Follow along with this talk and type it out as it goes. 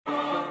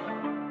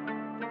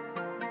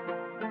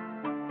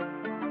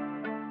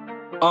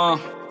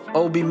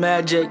OB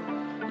Magik,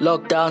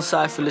 lockdown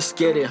Cypher, let's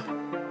get it.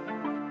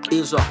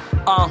 Ease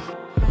up,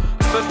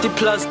 50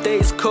 plus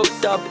days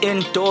cooked up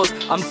indoors.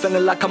 I'm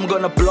feeling like I'm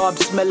gonna blow up,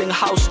 smelling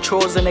house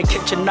chores and a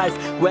kitchen knife.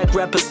 Whack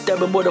rappers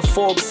stabbing with a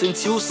fork.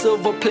 Since you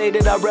silver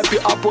plated, I wrap you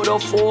up with a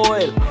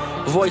foil.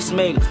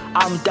 Voicemail,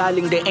 I'm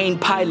dialing, they ain't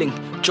piling.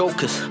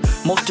 Jokers,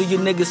 most of you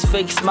niggas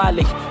fake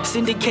smiling.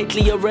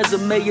 Syndicately, your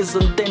resume is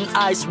on thin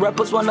ice.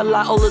 Rappers wanna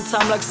lie all the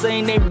time like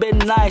saying they been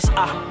nice.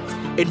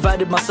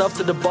 Invited myself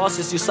to the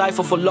bosses, you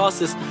Cypher for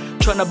losses.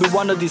 Tryna be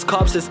one of these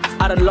corpses.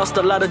 I done lost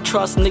a lot of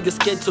trust, niggas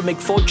scared to make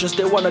fortunes.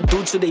 They wanna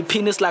do to their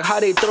penis like how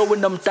they throwing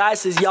them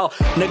dices. Yo,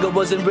 nigga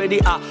wasn't ready,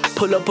 I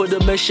pull up with a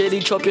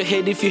machete. Chop your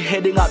head if you're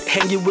heading out.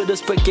 Hang you with a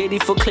spaghetti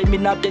for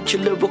claiming out that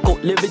you're lyrical.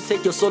 Live it,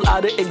 take your soul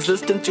out of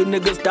existence. You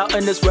niggas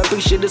doubting this rapping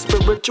shit is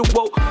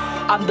spiritual.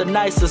 I'm the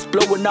nicest,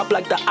 blowing up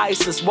like the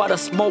ISIS. What I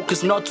smoke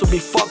is not to be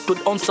fucked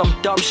with on some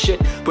dumb shit.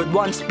 With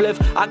one spliff,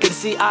 I can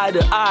see eye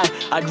to eye.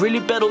 I'd really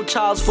battle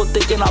Charles for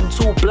thinking I'm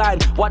too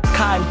blind. What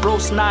kind? Bro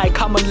snide,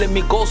 come and let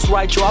me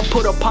ghostwrite you. I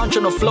put a punch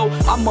on the flow,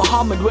 I'm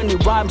Muhammad when he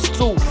rhymes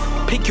too.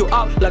 Pick you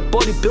up like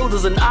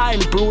bodybuilders and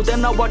iron brew.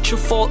 Then I watch you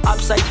fall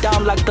upside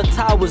down like the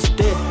towers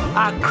did.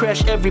 I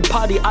crash every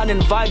party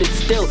uninvited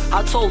still.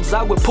 I told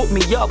Zag would put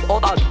me up or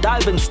I'll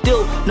dive and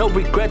still. No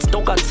regrets,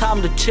 don't got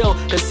time to chill.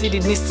 The city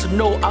needs to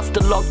know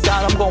after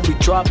lockdown I'm gonna be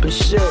dropping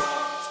shit.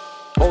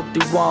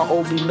 OD1,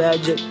 OB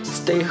Magik,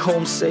 stay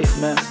home safe,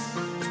 man.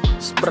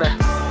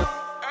 Spray.